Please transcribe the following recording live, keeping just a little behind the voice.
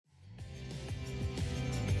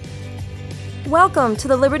Welcome to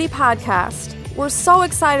the Liberty Podcast. We're so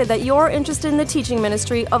excited that you're interested in the teaching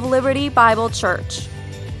ministry of Liberty Bible Church.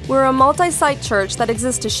 We're a multi-site church that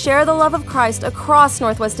exists to share the love of Christ across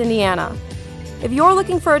Northwest Indiana. If you're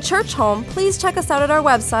looking for a church home, please check us out at our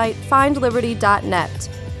website, findliberty.net.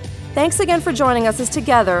 Thanks again for joining us as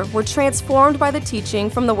together we're transformed by the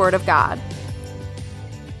teaching from the Word of God.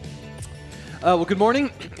 Well, good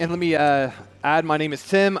morning, and let me add, my name is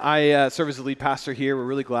Tim. I serve as the lead pastor here. We're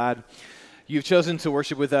really glad you've chosen to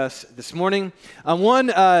worship with us this morning.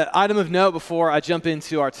 One item of note before I jump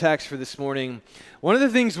into our text for this morning, one of the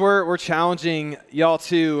things we're challenging y'all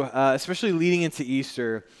to, especially leading into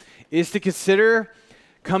Easter, is to consider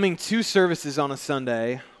coming to services on a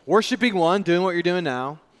Sunday, worshiping one, doing what you're doing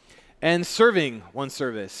now, and serving one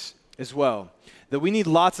service as well. That we need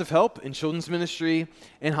lots of help in children's ministry,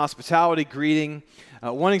 in hospitality, greeting.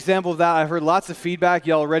 One example of that, I've heard lots of feedback.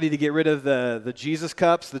 Y'all are ready to get rid of the Jesus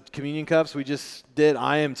cups, the communion cups. We just did.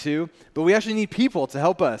 I am too. But we actually need people to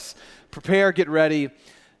help us prepare, get ready,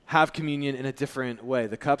 have communion in a different way.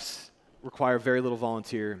 The cups require very little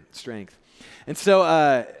volunteer strength. And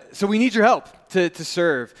so we need your help to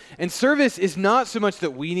serve. And service is not so much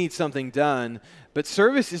that we need something done, but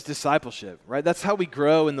service is discipleship, right? That's how we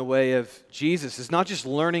grow in the way of Jesus. It's not just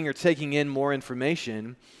learning or taking in more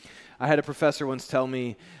information. I had a professor once tell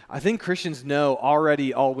me, I think Christians know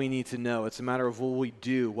already all we need to know. It's a matter of will we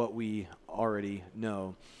do what we already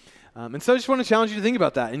know. And so I just want to challenge you to think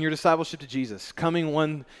about that in your discipleship to Jesus. Coming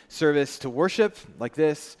one service to worship like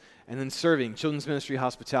this, and then serving children's ministry,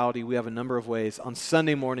 hospitality. We have a number of ways. On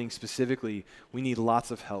Sunday morning specifically, we need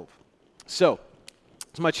lots of help. So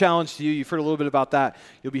my challenge to you, you've heard a little bit about that.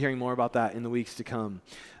 You'll be hearing more about that in the weeks to come.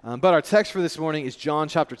 But our text for this morning is John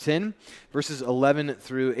chapter 10, verses 11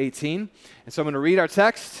 through 18. And so I'm going to read our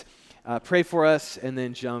text, pray for us, and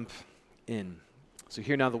then jump in. So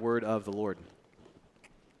hear now the word of the Lord.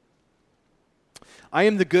 I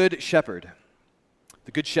am the good shepherd.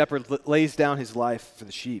 The good shepherd lays down his life for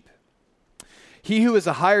the sheep. He who is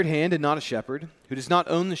a hired hand and not a shepherd, who does not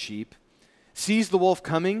own the sheep, sees the wolf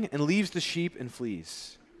coming and leaves the sheep and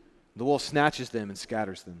flees. The wolf snatches them and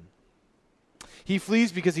scatters them. He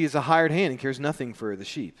flees because he is a hired hand and cares nothing for the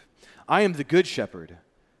sheep. I am the good shepherd.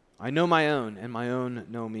 I know my own, and my own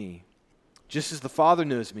know me. Just as the Father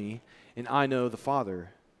knows me, and I know the Father,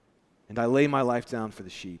 and I lay my life down for the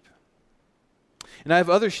sheep. And I have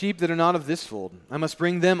other sheep that are not of this fold. I must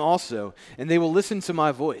bring them also, and they will listen to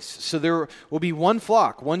my voice. So there will be one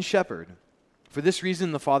flock, one shepherd. For this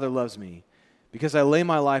reason the Father loves me, because I lay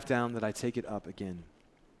my life down that I take it up again.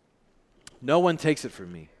 No one takes it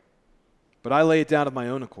from me, but I lay it down of my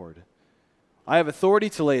own accord. I have authority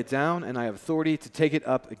to lay it down, and I have authority to take it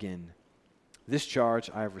up again. This charge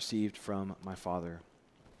I have received from my Father.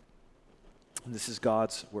 And this is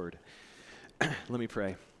God's word. Let me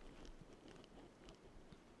pray.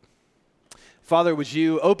 Father, would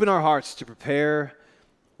you open our hearts to prepare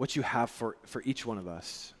what you have for each one of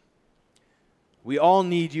us? We all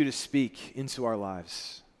need you to speak into our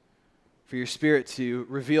lives, for your Spirit to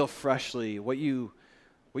reveal freshly what you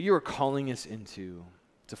are calling us into,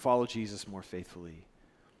 to follow Jesus more faithfully.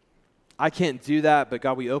 I can't do that, but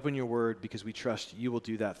God, we open your word because we trust you will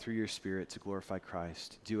do that through your Spirit to glorify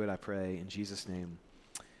Christ. Do it, I pray, in Jesus' name.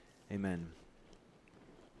 Amen.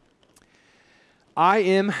 I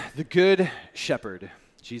am the good shepherd,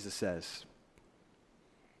 Jesus says.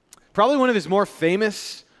 Probably one of his more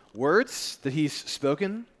famous words that he's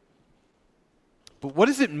spoken. But what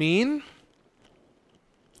does it mean?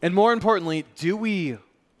 And more importantly, do we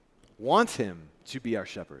want him to be our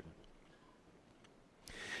shepherd?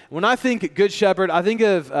 When I think good shepherd, I think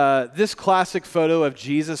of this classic photo of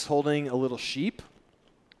Jesus holding a little sheep.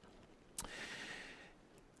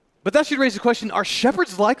 But that should raise the question, are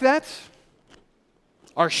shepherds like that?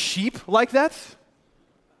 Are sheep like that?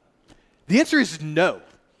 The answer is no.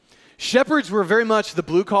 Shepherds were very much the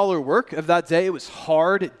blue-collar work of that day. It was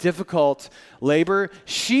hard, difficult labor.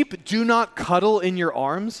 Sheep do not cuddle in your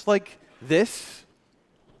arms like this.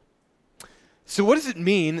 So what does it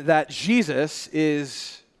mean that Jesus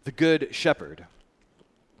is the good shepherd?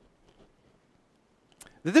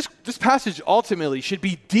 This passage ultimately should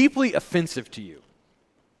be deeply offensive to you.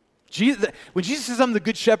 When Jesus says, I'm the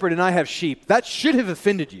good shepherd and I have sheep, that should have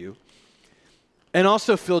offended you and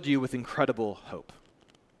also filled you with incredible hope.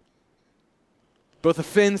 Both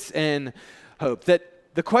offense and hope.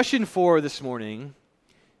 That the question for this morning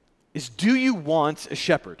is, do you want a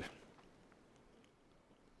shepherd?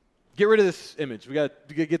 Get rid of this image. We got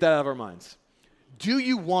to get that out of our minds. Do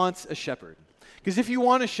you want a shepherd? Because if you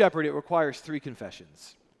want a shepherd, it requires 3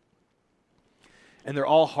 confessions. And they're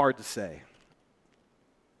all hard to say.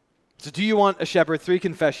 So do you want a shepherd? 3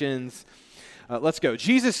 confessions. Let's go.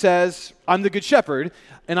 Jesus says, I'm the good shepherd,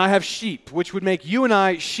 and I have sheep, which would make you and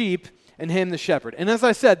I sheep and him the shepherd. And as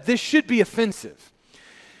I said, this should be offensive.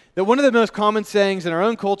 That one of the most common sayings in our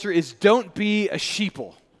own culture is don't be a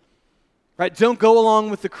sheeple. Right? Don't go along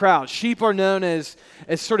with the crowd. Sheep are known as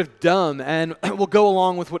sort of dumb and will go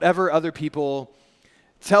along with whatever other people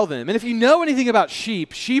tell them. And if you know anything about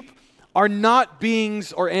sheep, sheep are not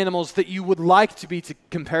beings or animals that you would like to be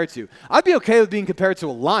compared to. I'd be okay with being compared to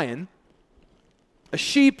a lion. A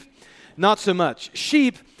sheep, not so much.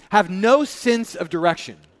 Sheep have no sense of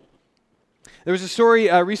direction. There was a story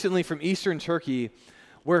recently from eastern Turkey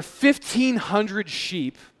where 1,500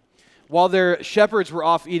 sheep, while their shepherds were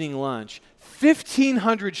off eating lunch,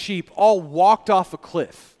 1,500 sheep all walked off a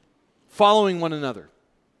cliff, following one another.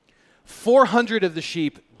 400 of the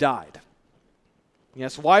sheep died.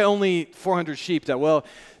 Yes, why only 400 sheep died? Well,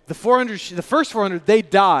 the first 400, they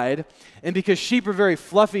died, and because sheep are very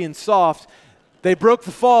fluffy and soft, they broke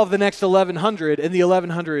the fall of the next 1,100, and the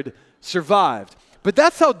 1,100 survived. But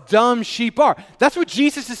that's how dumb sheep are. That's what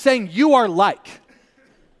Jesus is saying you are like.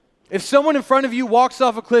 If someone in front of you walks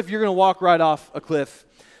off a cliff, you're going to walk right off a cliff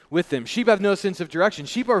with them. Sheep have no sense of direction.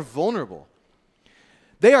 Sheep are vulnerable.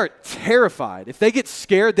 They are terrified. If they get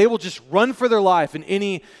scared, they will just run for their life in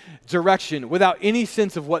any direction without any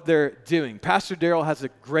sense of what they're doing. Pastor Daryl has a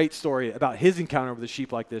great story about his encounter with a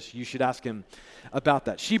sheep like this. You should ask him about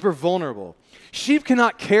that. Sheep are vulnerable. Sheep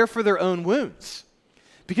cannot care for their own wounds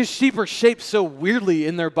because sheep are shaped so weirdly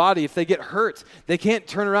in their body. If they get hurt, they can't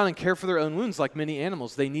turn around and care for their own wounds like many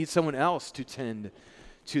animals. They need someone else to tend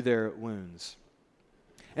to their wounds.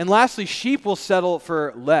 And lastly, sheep will settle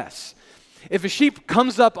for less. If a sheep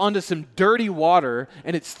comes up onto some dirty water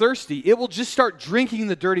and it's thirsty, it will just start drinking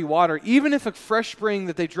the dirty water, even if a fresh spring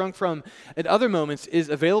that they drunk from at other moments is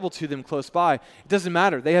available to them close by. It doesn't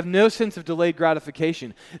matter. They have no sense of delayed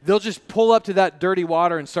gratification. They'll just pull up to that dirty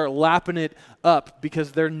water and start lapping it up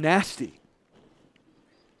because they're nasty.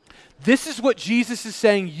 This is what Jesus is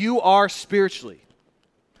saying you are spiritually.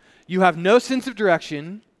 You have no sense of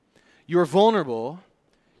direction. You are vulnerable.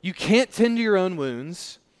 You can't tend to your own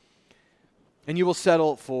wounds. And you will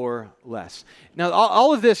settle for less. Now,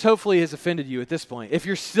 all of this hopefully has offended you at this point. If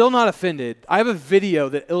you're still not offended, I have a video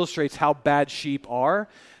that illustrates how bad sheep are.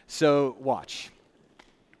 So watch.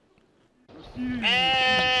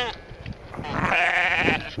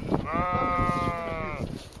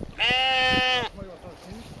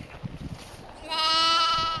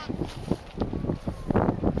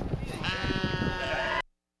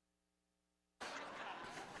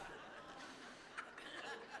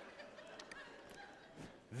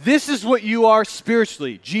 This is what you are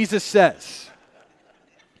spiritually, Jesus says.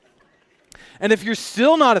 And if you're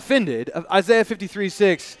still not offended, Isaiah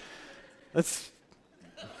 53:6,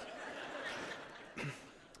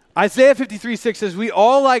 Isaiah 53:6 says, we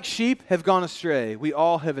all like sheep have gone astray. We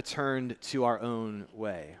all have turned to our own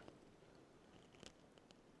way.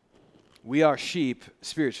 We are sheep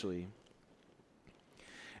spiritually.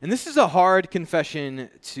 And this is a hard confession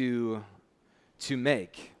to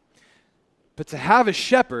make. But to have a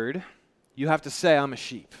shepherd, you have to say, I'm a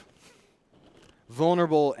sheep.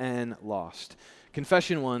 Vulnerable and lost.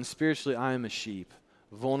 Confession 1, spiritually, I am a sheep.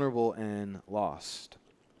 Vulnerable and lost.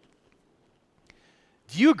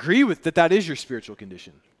 Do you agree with that is your spiritual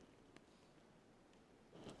condition?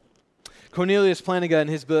 Cornelius Plantinga in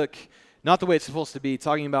his book, Not the Way It's Supposed to Be,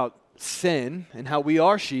 talking about sin and how we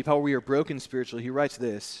are sheep, how we are broken spiritually, he writes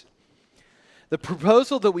this. The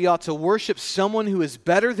proposal that we ought to worship someone who is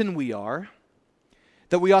better than we are,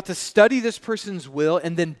 that we ought to study this person's will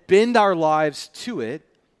and then bend our lives to it,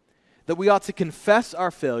 that we ought to confess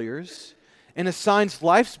our failures and assign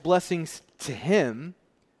life's blessings to him,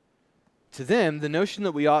 to them, the notion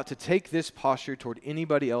that we ought to take this posture toward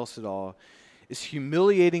anybody else at all is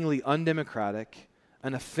humiliatingly undemocratic,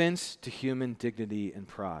 an offense to human dignity and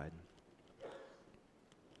pride.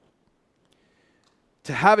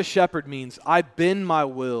 To have a shepherd means I bend my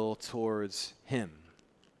will towards him.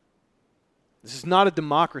 This is not a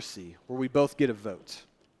democracy where we both get a vote.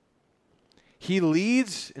 He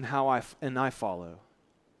leads and I follow.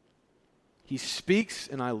 He speaks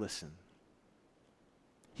and I listen.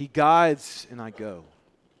 He guides and I go.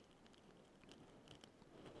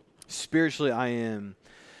 Spiritually, I am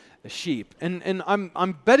a sheep. And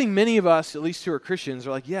I'm betting many of us, at least who are Christians,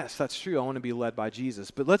 are like, yes, that's true. I want to be led by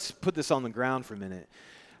Jesus. But let's put this on the ground for a minute.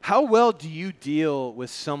 How well do you deal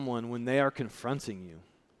with someone when they are confronting you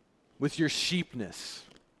with your sheepness?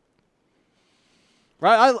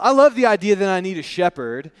 Right? I love the idea that I need a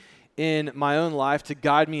shepherd in my own life to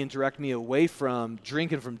guide me and direct me away from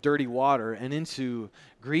drinking from dirty water and into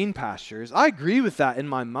green pastures. I agree with that in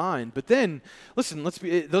my mind. But then, listen,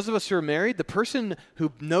 those of us who are married, the person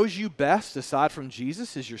who knows you best aside from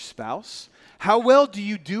Jesus is your spouse. How well do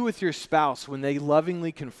you do with your spouse when they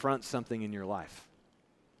lovingly confront something in your life?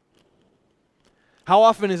 How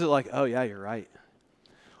often is it like, oh yeah, you're right?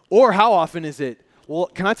 Or how often is it, well,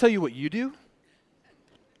 can I tell you what you do?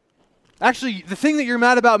 Actually, the thing that you're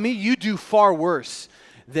mad about me, you do far worse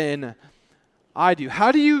than I do.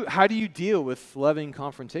 How do you deal with loving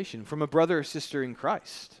confrontation from a brother or sister in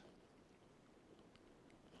Christ?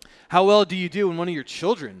 How well do you do when one of your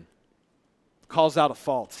children calls out a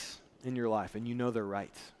fault in your life and you know they're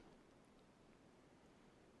right?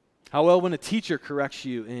 How well when a teacher corrects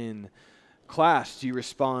you in class do you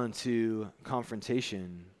respond to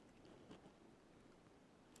confrontation?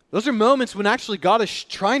 Those are moments when actually God is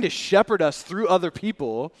trying to shepherd us through other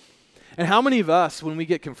people. And how many of us, when we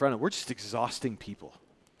get confronted, we're just exhausting people.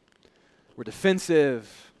 We're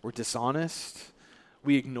defensive, we're dishonest,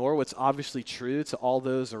 we ignore what's obviously true to all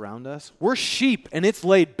those around us. We're sheep, and it's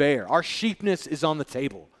laid bare. Our sheepness is on the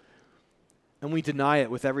table, and we deny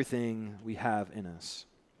it with everything we have in us.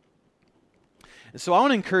 And so I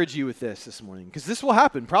want to encourage you with this morning, because this will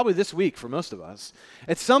happen probably this week for most of us.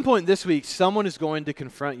 At some point this week, someone is going to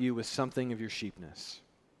confront you with something of your sheepness.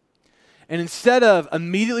 And instead of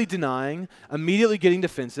immediately denying, immediately getting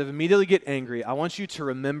defensive, immediately get angry, I want you to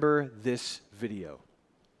remember this video.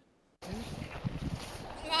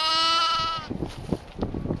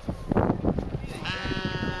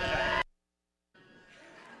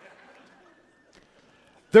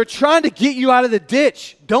 They're trying to get you out of the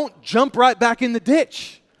ditch. Don't jump right back in the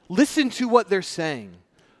ditch. Listen to what they're saying.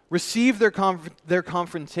 Receive their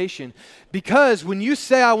confrontation. Because when you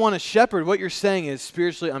say, I want a shepherd, what you're saying is,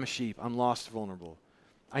 spiritually, I'm a sheep. I'm lost, vulnerable.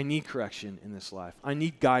 I need correction in this life. I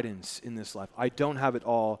need guidance in this life. I don't have it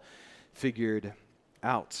all figured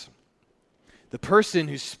out. The person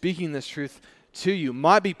who's speaking this truth to you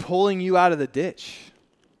might be pulling you out of the ditch.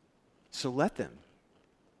 So let them.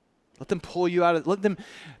 Let them pull you out of, let them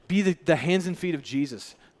be the hands and feet of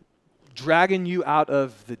Jesus, dragging you out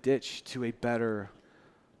of the ditch to a better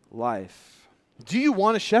life. Do you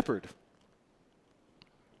want a shepherd?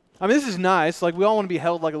 I mean, this is nice. Like, we all want to be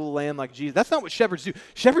held like a little lamb like Jesus. That's not what shepherds do.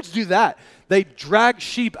 Shepherds do that. They drag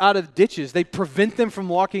sheep out of ditches. They prevent them from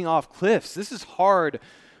walking off cliffs. This is hard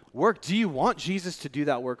work. Do you want Jesus to do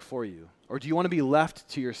that work for you? Or do you want to be left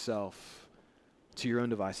to yourself, to your own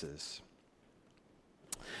devices?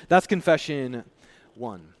 That's confession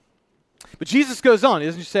 1. But Jesus goes on. He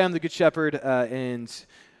doesn't just say, I'm the good shepherd and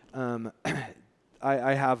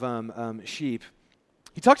I have sheep.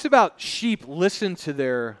 He talks about sheep listen to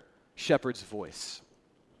their shepherd's voice.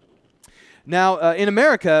 Now, in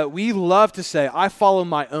America, we love to say, I follow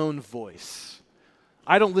my own voice.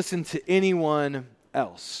 I don't listen to anyone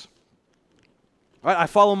else. Right? I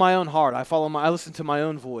follow my own heart. I listen to my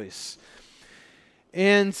own voice.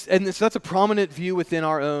 And so that's a prominent view within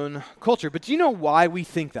our own culture. But do you know why we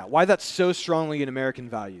think that? Why that's so strongly an American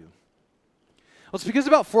value? Well, it's because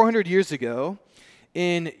about 400 years ago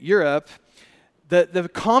in Europe, the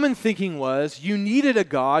common thinking was you needed a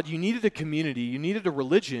God, you needed a community, you needed a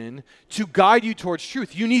religion to guide you towards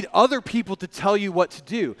truth. You need other people to tell you what to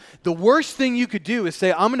do. The worst thing you could do is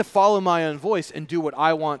say, I'm going to follow my own voice and do what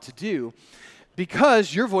I want to do,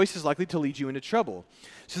 because your voice is likely to lead you into trouble.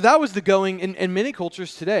 So that was the going, and many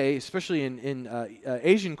cultures today, especially in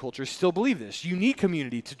Asian cultures, still believe this. You need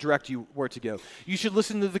community to direct you where to go. You should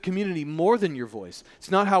listen to the community more than your voice. It's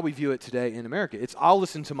not how we view it today in America. It's I'll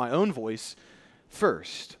listen to my own voice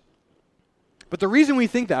first. But the reason we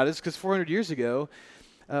think that is because 400 years ago,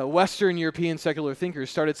 Western European secular thinkers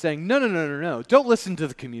started saying, no. Don't listen to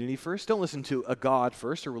the community first. Don't listen to a God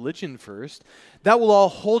first or religion first. That will all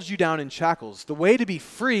hold you down in shackles. The way to be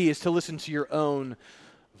free is to listen to your own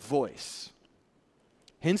voice.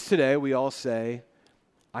 Hence today we all say,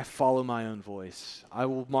 I follow my own voice. I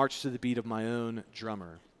will march to the beat of my own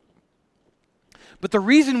drummer. But the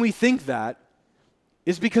reason we think that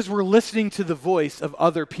is because we're listening to the voice of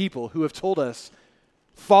other people who have told us,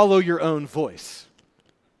 follow your own voice.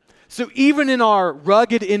 So even in our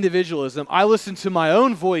rugged individualism, I listen to my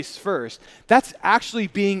own voice first. That's actually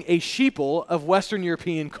being a sheeple of Western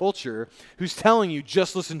European culture who's telling you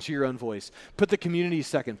just listen to your own voice. Put the community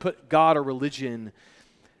second. Put God or religion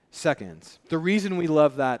second. The reason we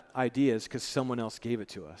love that idea is because someone else gave it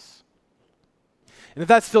to us. And if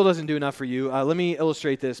that still doesn't do enough for you, let me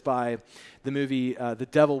illustrate this by the movie The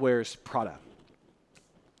Devil Wears Prada.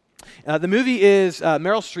 The movie is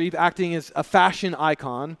Meryl Streep acting as a fashion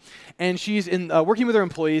icon, and she's working with her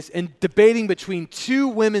employees and debating between two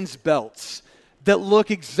women's belts that look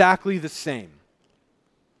exactly the same.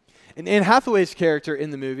 And Anne Hathaway's character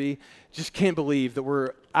in the movie just can't believe that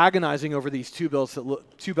we're agonizing over these two belts that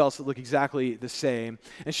look exactly the same.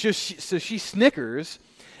 And so she snickers,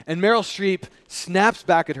 and Meryl Streep snaps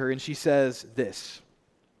back at her, and she says this: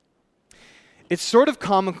 "It's sort of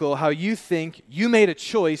comical how you think you made a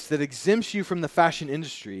choice that exempts you from the fashion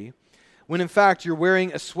industry, when in fact you're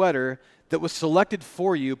wearing a sweater that was selected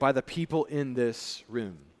for you by the people in this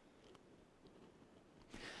room."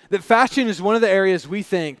 That fashion is one of the areas we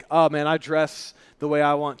think, oh man, I dress the way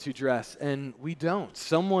I want to dress. And we don't.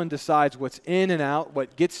 Someone decides what's in and out,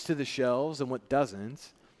 what gets to the shelves and what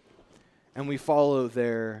doesn't. And we follow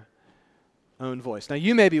their own voice. Now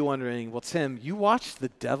you may be wondering, well, Tim, you watched The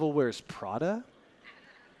Devil Wears Prada?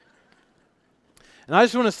 And I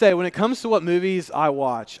just want to say, when it comes to what movies I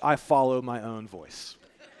watch, I follow my own voice.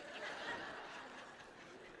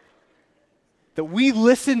 That we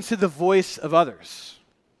listen to the voice of others.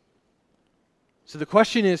 So the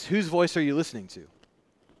question is, whose voice are you listening to?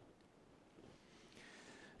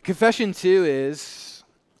 Confession 2 is,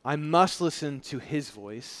 I must listen to his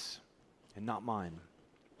voice and not mine.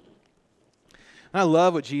 And I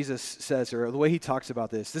love what Jesus says here, the way he talks about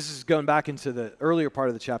this. This is going back into the earlier part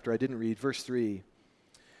of the chapter I didn't read, verse 3.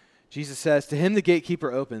 Jesus says, "To him the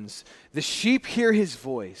gatekeeper opens. The sheep hear his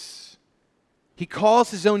voice. He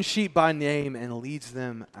calls his own sheep by name and leads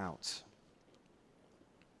them out."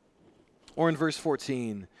 Or in verse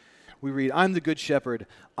 14, we read, "I'm the good shepherd.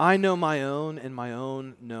 I know my own, and my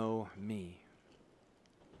own know me."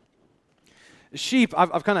 Sheep,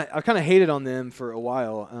 I've kind of hated on them for a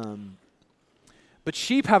while, but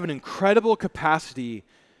sheep have an incredible capacity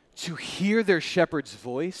to hear their shepherd's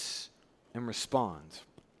voice and respond.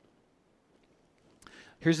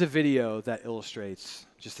 Here's a video that illustrates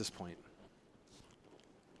just this point.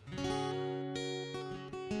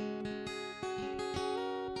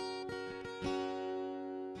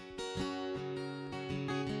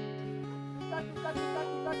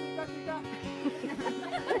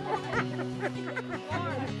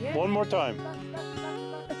 One more time.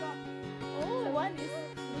 Oh, one is.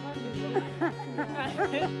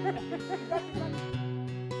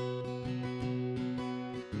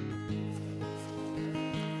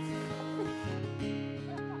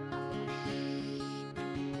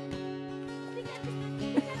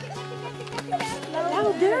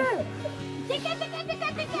 Louder! Tika, tika, tika,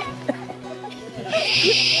 tika.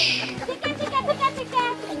 Tika, tika, tika, tika.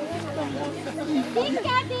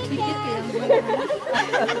 Tika, tika.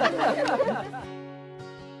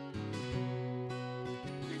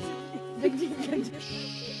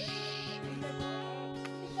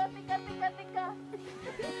 Tika, tika, tika.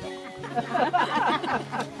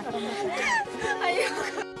 Ayoko.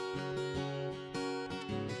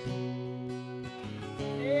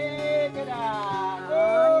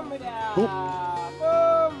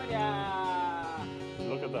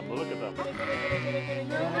 Look at them, look at them.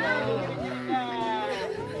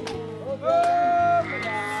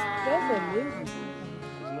 That's amazing.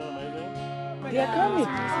 Isn't that amazing? They are coming.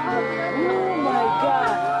 Oh my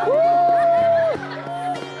God. Woo!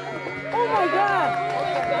 Oh my God.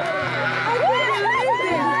 I can't believe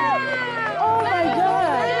this. Oh my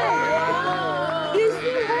God. This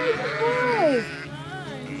is my voice.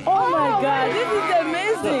 Oh my God. This is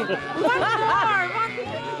amazing. One more.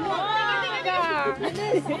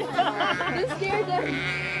 You scared them.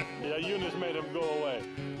 Yeah, Eunice made him go away.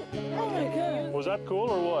 Oh my God. Was that cool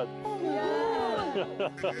or what? Oh my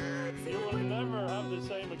God. You will never have the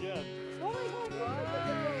same again. Oh my God.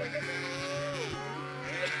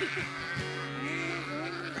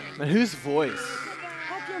 And whose voice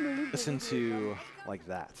I can't believe it. listen to like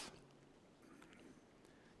that?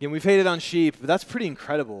 Again, we've hated on sheep, but that's pretty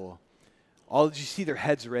incredible. All did you see their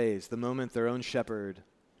heads raised the moment their own shepherd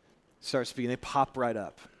starts speaking? They pop right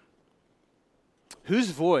up. Whose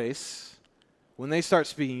voice, when they start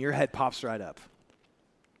speaking, your head pops right up?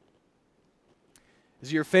 Is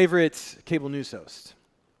it your favorite cable news host?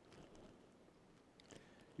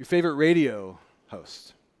 Your favorite radio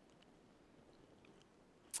host?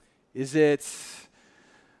 Is it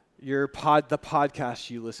the podcast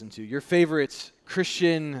you listen to? Your favorite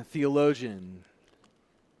Christian theologian?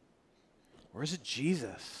 Or is it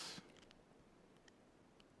Jesus?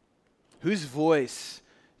 Whose voice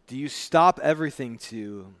do you stop everything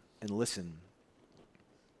to and listen?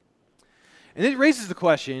 And it raises the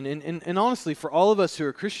question, and honestly, for all of us who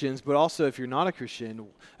are Christians, but also if you're not a Christian,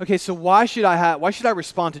 okay, so why should I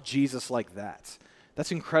respond to Jesus like that?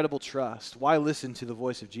 That's incredible trust. Why listen to the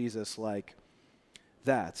voice of Jesus like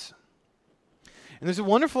that? And there's a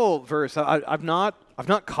wonderful verse. I've not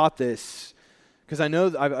caught this because I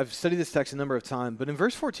know I've studied this text a number of times. But in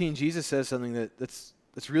verse 14, Jesus says something that's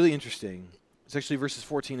really interesting. It's actually verses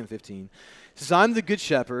 14 and 15. It says, "I'm the good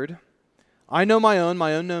shepherd. I know my own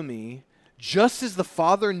know me, just as the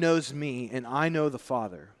Father knows me, and I know the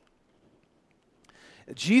Father."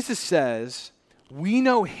 Jesus says we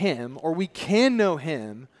know him, or we can know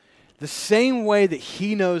him, the same way that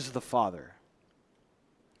he knows the Father.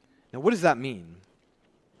 Now, what does that mean?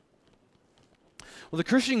 Well, the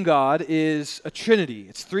Christian God is a Trinity.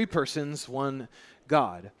 It's three persons, one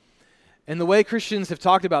God. And the way Christians have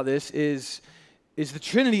talked about this is the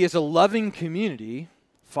Trinity is a loving community.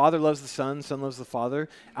 Father loves the Son, Son loves the Father.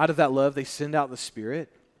 Out of that love, they send out the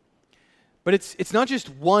Spirit. But it's not just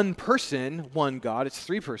one person, one God. It's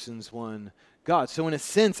three persons, one God. So in a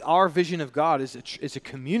sense, our vision of God is a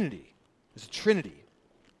community. It's a Trinity.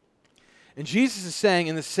 And Jesus is saying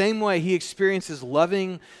in the same way he experiences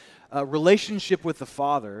loving relationship with the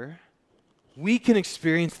Father, we can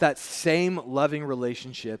experience that same loving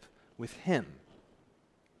relationship with him.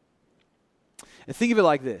 And think of it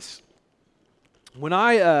like this. When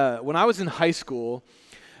I was in high school,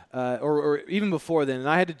 or even before then, and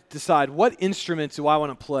I had to decide what instruments do I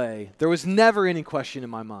want to play, there was never any question in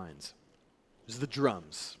my mind. It was the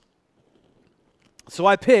drums. So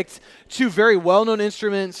I picked two very well-known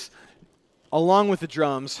instruments along with the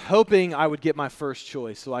drums, hoping I would get my first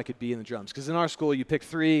choice so I could be in the drums. Because in our school, you pick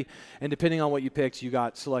three, and depending on what you picked, you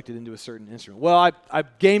got selected into a certain instrument. Well, I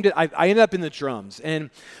gamed it. I ended up in the drums.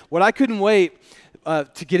 And what I couldn't wait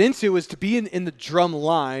to get into was to be in the drum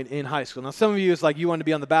line in high school. Now, some of you, it's like you wanted to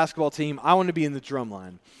be on the basketball team. I wanted to be in the drum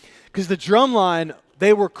line. Because the drum line,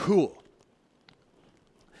 they were cool.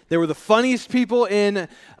 They were the funniest people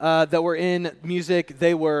that were in music.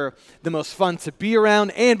 They were the most fun to be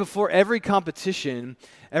around. And before every competition,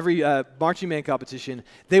 every marching band competition,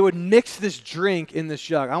 they would mix this drink in this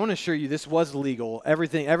jug. I want to assure you this was legal.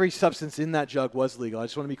 Every substance in that jug was legal. I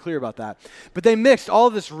just want to be clear about that. But they mixed all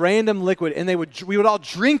of this random liquid, and we would all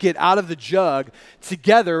drink it out of the jug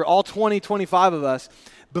together, all 20, 25 of us,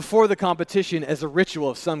 before the competition as a ritual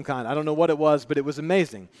of some kind. I don't know what it was, but it was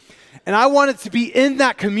amazing. And I wanted to be in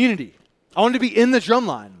that community. I wanted to be in the drum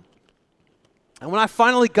line. And when I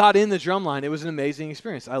finally got in the drum line, it was an amazing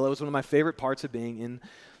experience. It was one of my favorite parts of being in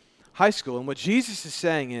high school. And what Jesus is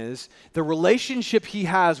saying is the relationship he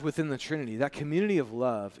has within the Trinity, that community of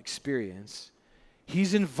love experience,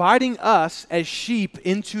 he's inviting us as sheep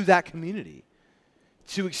into that community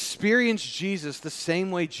to experience Jesus the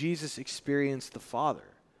same way Jesus experienced the Father.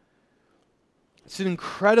 It's an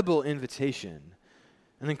incredible invitation,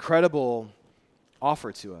 an incredible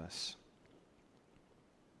offer to us.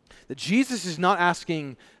 That Jesus is not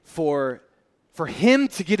asking for him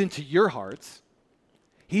to get into your hearts.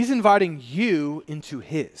 He's inviting you into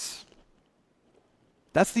his.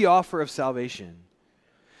 That's the offer of salvation.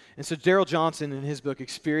 And so Darrell Johnson, in his book,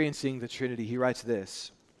 Experiencing the Trinity, he writes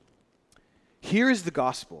this. Here is the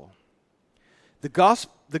gospel. The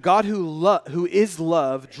God who is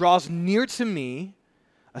love draws near to me,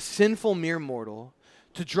 a sinful mere mortal,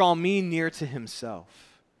 to draw me near to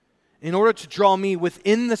himself, in order to draw me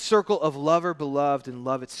within the circle of lover beloved and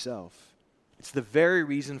love itself. It's the very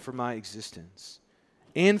reason for my existence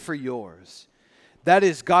and for yours. That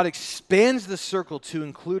is, God expands the circle to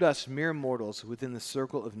include us mere mortals within the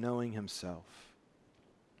circle of knowing himself.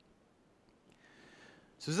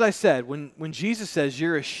 So as I said, when Jesus says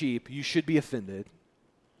you're a sheep, you should be offended.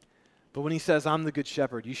 But when he says I'm the good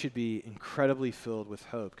shepherd, you should be incredibly filled with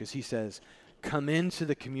hope because he says, come into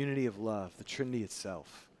the community of love, the Trinity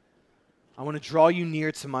itself. I want to draw you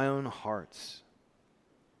near to my own heart.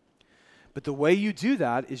 But the way you do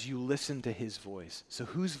that is you listen to his voice. So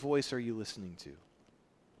whose voice are you listening to?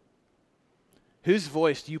 Whose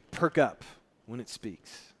voice do you perk up when it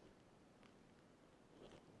speaks?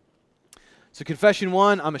 So confession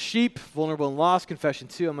 1, I'm a sheep, vulnerable and lost. Confession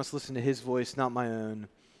 2, I must listen to his voice, not my own.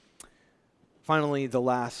 Finally, the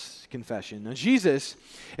last confession. Now Jesus,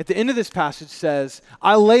 at the end of this passage, says,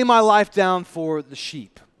 I lay my life down for the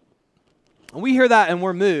sheep. And we hear that and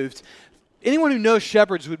we're moved. Anyone who knows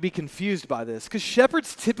shepherds would be confused by this because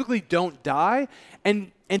shepherds typically don't die,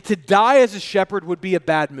 and to die as a shepherd would be a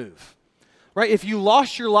bad move. Right? If you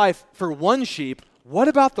lost your life for one sheep, what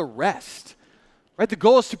about the rest? Right? The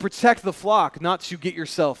goal is to protect the flock, not to get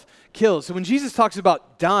yourself killed. So when Jesus talks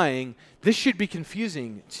about dying, this should be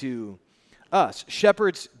confusing to us.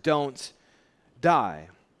 Shepherds don't die.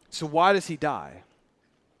 So why does he die?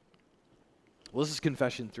 Well, this is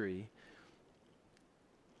confession 3.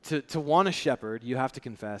 To want a shepherd, you have to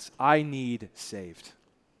confess, I need saved.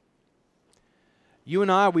 You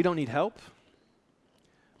and I, we don't need help.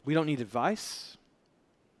 We don't need advice.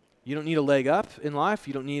 You don't need a leg up in life.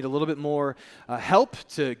 You don't need a little bit more help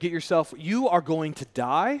to get yourself. You are going to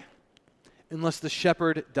die unless the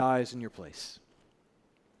shepherd dies in your place.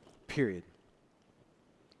 Period.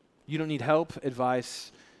 You don't need help,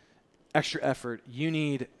 advice, extra effort. You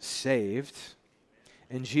need saved.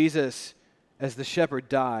 And Jesus, as the shepherd,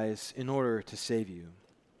 dies in order to save you.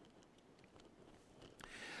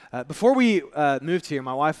 Before we moved here,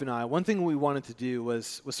 my wife and I, one thing we wanted to do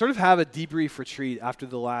was sort of have a debrief retreat after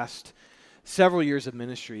the last several years of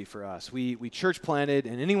ministry for us. We church planted,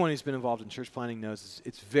 and anyone who's been involved in church planting knows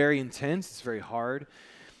it's very intense, it's very hard.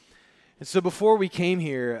 And so before we came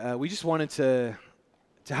here, we just wanted to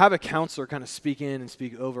have a counselor kind of speak in and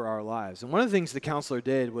speak over our lives. And one of the things the counselor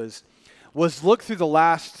did was look through the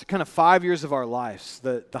last kind of 5 years of our lives,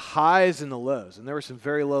 the highs and the lows. And there were some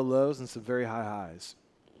very low lows and some very high highs.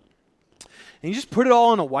 And he just put it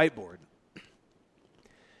all on a whiteboard.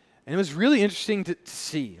 And it was really interesting to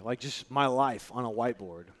see, like just my life on a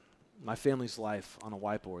whiteboard, my family's life on a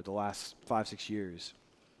whiteboard the last 5-6 years.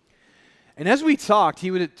 And as we talked,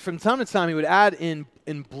 he would, from time to time, he would add in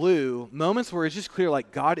blue moments where it's just clear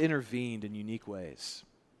like God intervened in unique ways.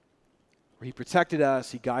 Where he protected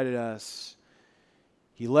us, he guided us,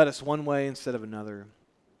 he led us one way instead of another.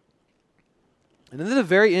 And then at the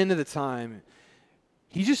very end of the time,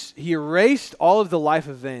 he erased all of the life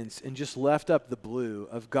events and just left up the blue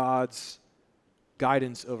of God's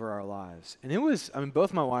guidance over our lives. And it was,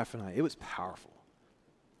 both my wife and I, it was powerful.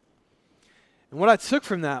 And what I took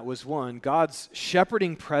from that was, one, God's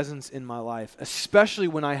shepherding presence in my life, especially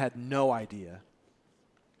when I had no idea.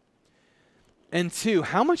 And two,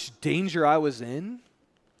 how much danger I was in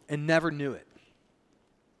and never knew it.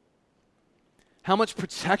 How much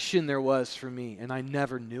protection there was for me and I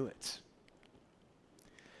never knew it.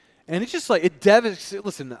 And it's just like, it devastates.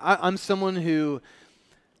 Listen, I'm someone who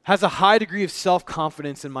has a high degree of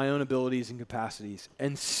self-confidence in my own abilities and capacities.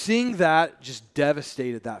 And seeing that just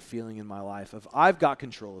devastated that feeling in my life of I've got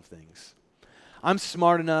control of things. I'm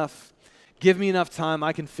smart enough. Give me enough time,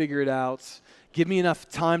 I can figure it out. Give me enough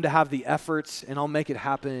time to have the efforts and I'll make it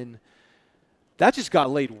happen. That just got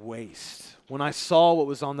laid waste when I saw what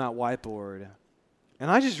was on that whiteboard. And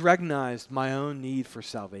I just recognized my own need for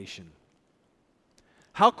salvation.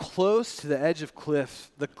 How close to the edge of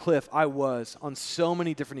the cliff I was on so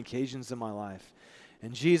many different occasions in my life.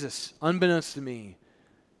 And Jesus, unbeknownst to me,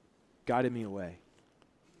 guided me away.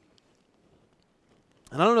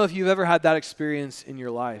 And I don't know if you've ever had that experience in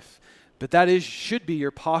your life, but that should be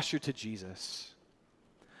your posture to Jesus.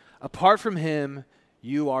 Apart from him,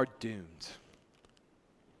 you are doomed.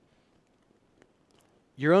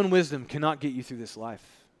 Your own wisdom cannot get you through this life.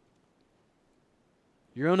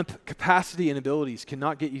 Your own capacity and abilities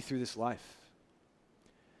cannot get you through this life.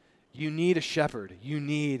 You need a shepherd. You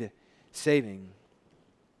need saving.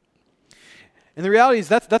 And the reality is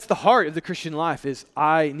that's the heart of the Christian life is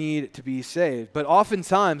I need to be saved. But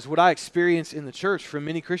oftentimes what I experience in the church from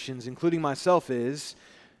many Christians, including myself, is,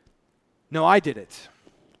 no, I did it.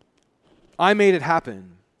 I made it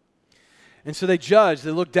happen. And so they judge, they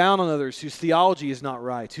look down on others whose theology is not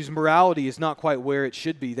right, whose morality is not quite where it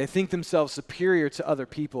should be. They think themselves superior to other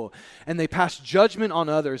people, and they pass judgment on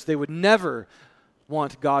others they would never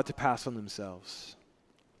want God to pass on themselves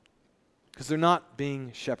because they're not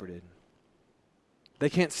being shepherded. They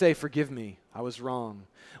can't say, forgive me, I was wrong.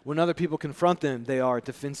 When other people confront them, they are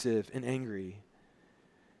defensive and angry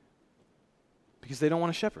because they don't want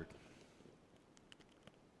a shepherd.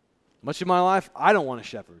 Much of my life, I don't want a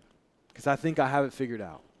shepherd. Because I think I have it figured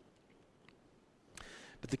out.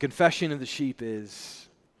 But the confession of the sheep is,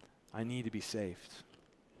 I need to be saved.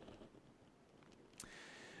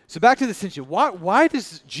 So back to this tension. Why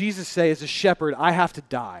does Jesus say as a shepherd, I have to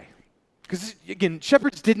die? Because again,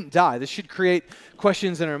 shepherds didn't die. This should create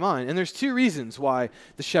questions in our mind. And there's two reasons why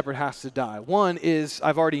the shepherd has to die. One is,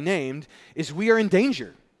 I've already named, is we are in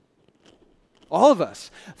danger. All of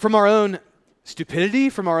us. From our own stupidity,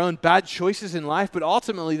 from our own bad choices in life, but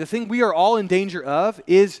ultimately the thing we are all in danger of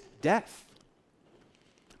is death.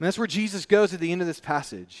 And that's where Jesus goes at the end of this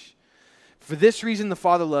passage. For this reason the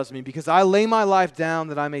Father loves me, because I lay my life down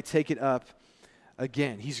that I may take it up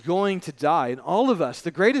again. He's going to die. And all of us,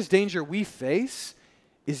 the greatest danger we face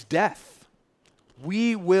is death.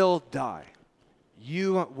 We will die.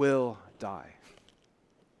 You will die.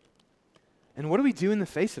 And what do we do in the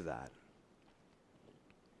face of that?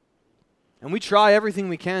 And we try everything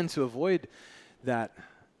we can to avoid that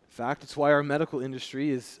fact, it's why our medical industry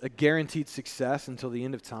is a guaranteed success until the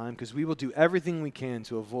end of time, because we will do everything we can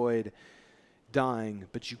to avoid dying,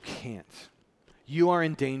 but you can't. You are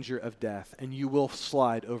in danger of death, and you will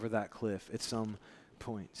slide over that cliff at some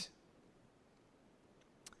point.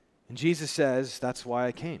 And Jesus says, that's why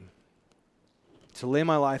I came, to lay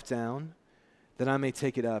my life down, that I may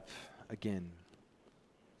take it up again.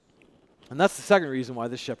 And that's the second reason why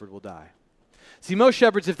this shepherd will die. See, most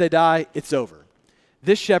shepherds, if they die, it's over.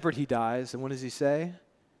 This shepherd, he dies, and what does he say?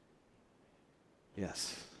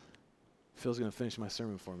 Yes. Phil's going to finish my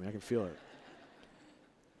sermon for me. I can feel it.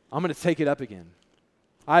 I'm going to take it up again.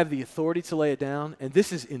 I have the authority to lay it down, and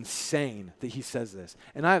this is insane that he says this.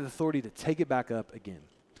 And I have the authority to take it back up again.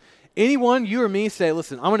 Anyone, you or me, say,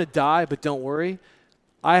 listen, I'm going to die, but don't worry.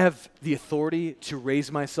 I have the authority to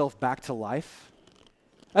raise myself back to life.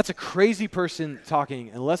 That's a crazy person talking,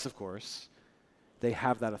 unless, of course, they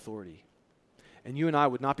have that authority. And you and I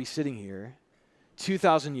would not be sitting here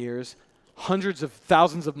 2,000 years, hundreds of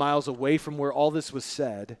thousands of miles away from where all this was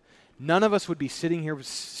said. None of us would be sitting here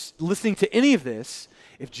listening to any of this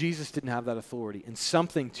if Jesus didn't have that authority. And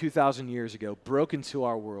something 2,000 years ago broke into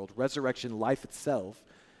our world, resurrection, life itself,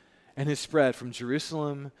 and has spread from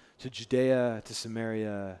Jerusalem to Judea to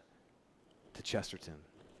Samaria to Chesterton.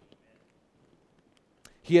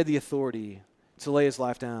 He had the authority to lay his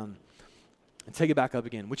life down and take it back up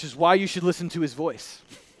again, which is why you should listen to his voice.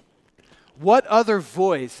 What other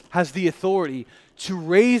voice has the authority to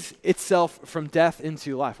raise itself from death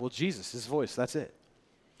into life? Well, Jesus, his voice, that's it.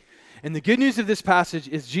 And the good news of this passage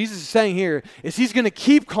is Jesus is saying here is he's going to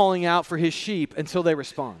keep calling out for his sheep until they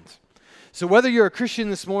respond. So whether you're a Christian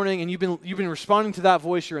this morning and you've been responding to that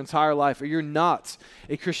voice your entire life, or you're not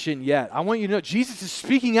a Christian yet, I want you to know Jesus is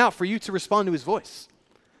speaking out for you to respond to his voice.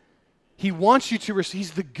 He wants you to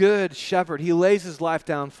he's the good shepherd. He lays his life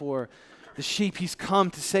down for the sheep. He's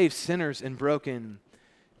come to save sinners and broken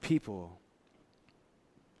people.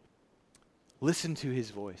 Listen to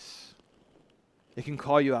his voice. It can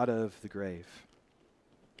call you out of the grave.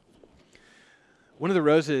 One of the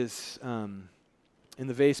roses in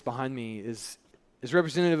the vase behind me is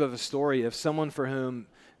representative of a story of someone for whom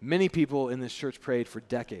many people in this church prayed for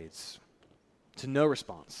decades to no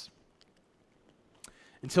response,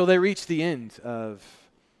 until they reached the end of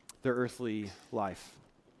their earthly life.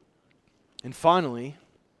 And finally,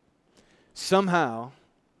 somehow,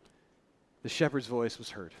 the shepherd's voice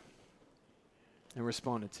was heard and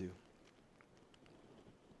responded to.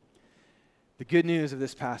 The good news of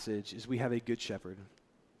this passage is we have a good shepherd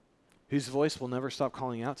whose voice will never stop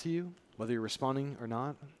calling out to you, whether you're responding or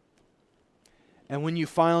not. And when you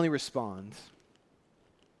finally respond,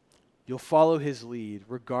 you'll follow his lead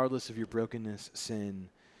regardless of your brokenness, sin,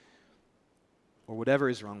 or whatever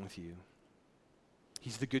is wrong with you.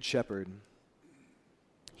 He's the good shepherd.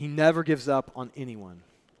 He never gives up on anyone.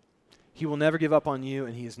 He will never give up on you,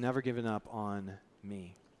 and he has never given up on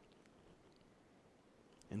me.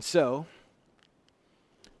 And so,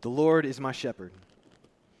 the Lord is my shepherd.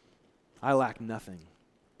 I lack nothing.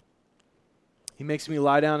 He makes me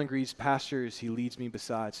lie down in green pastures. He leads me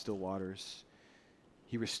beside still waters.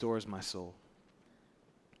 He restores my soul.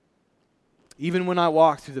 Even when I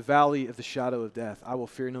walk through the valley of the shadow of death, I will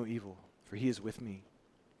fear no evil, for he is with me.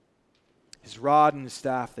 His rod and his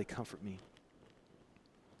staff, they comfort me.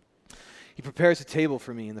 He prepares a table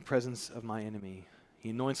for me in the presence of my enemy. He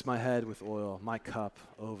anoints my head with oil. My cup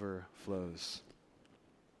overflows.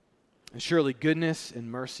 And surely goodness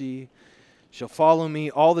and mercy shall follow me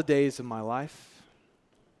all the days of my life,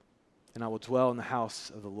 and I will dwell in the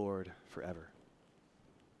house of the Lord forever.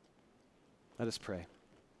 Let us pray.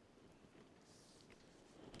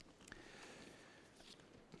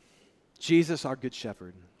 Jesus, our good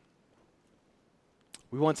shepherd,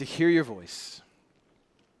 we want to hear your voice.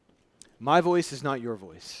 My voice is not your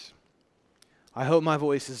voice. I hope my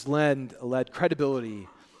voice has led credibility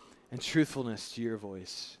and truthfulness to your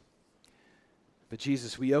voice. But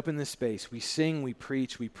Jesus, we open this space. We sing, we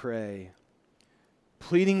preach, we pray,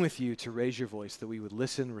 pleading with you to raise your voice that we would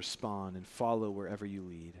listen, respond, and follow wherever you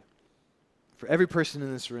lead. For every person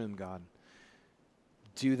in this room, God,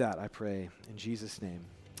 do that, I pray. In Jesus' name,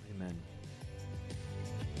 amen.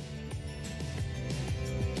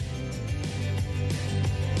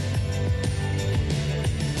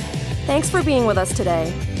 Thanks for being with us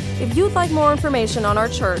today. If you'd like more information on our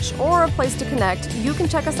church or a place to connect, you can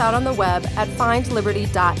check us out on the web at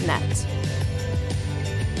findliberty.net.